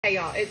Hey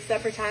y'all, it's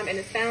supper time and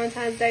it's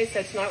Valentine's Day,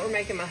 so tonight we're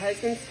making my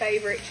husband's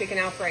favorite chicken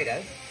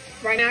Alfredo.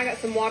 Right now I got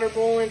some water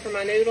boiling for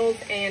my noodles,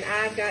 and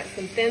I've got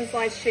some thin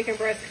sliced chicken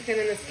breast cooking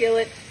in the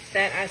skillet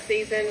that I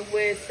seasoned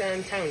with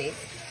some Tony's.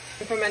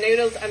 And for my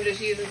noodles, I'm just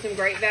using some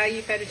Great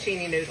Value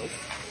fettuccine noodles.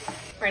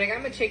 Alright, I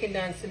got my chicken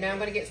done, so now I'm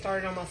going to get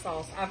started on my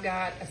sauce. I've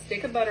got a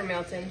stick of butter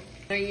melting.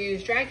 I'm going to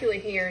use Dracula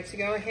here to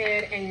go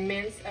ahead and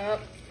mince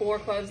up 4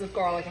 cloves of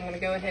garlic. I'm going to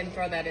go ahead and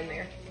throw that in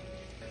there.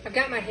 I've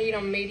got my heat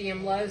on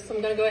medium-low, so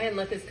I'm going to go ahead and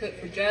let this cook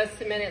for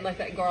just a minute, let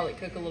that garlic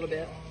cook a little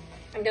bit.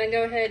 I'm going to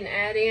go ahead and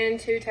add in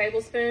 2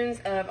 tablespoons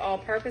of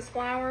all-purpose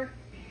flour.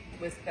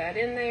 Whisk that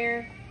in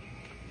there.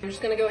 I'm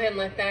just going to go ahead and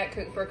let that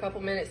cook for a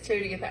couple minutes too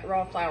to get that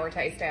raw flour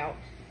taste out.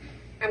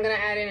 I'm going to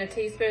add in a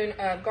teaspoon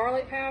of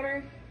garlic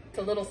powder,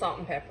 a little salt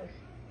and pepper.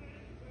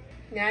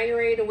 Now you're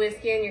ready to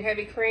whisk in your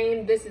heavy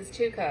cream. This is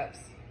 2 cups.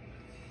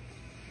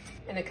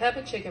 And a cup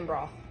of chicken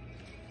broth.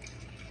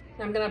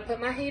 I'm going to put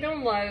my heat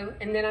on low,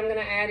 and then I'm going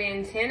to add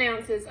in 10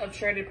 ounces of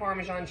shredded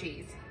Parmesan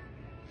cheese.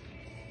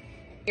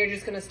 You're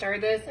just going to stir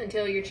this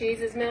until your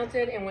cheese is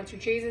melted, and once your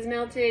cheese is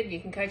melted, you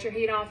can cut your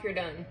heat off, you're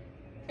done.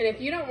 And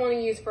if you don't want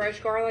to use fresh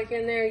garlic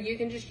in there, you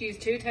can just use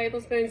 2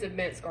 tablespoons of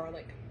minced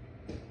garlic.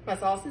 My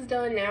sauce is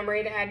done. Now I'm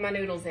ready to add my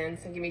noodles in,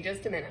 so give me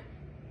just a minute.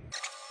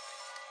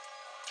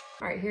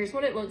 All right, here's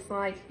what it looks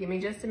like. Give me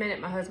just a minute.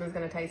 My husband's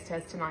going to taste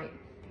test tonight.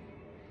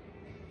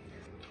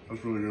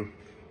 That's really good.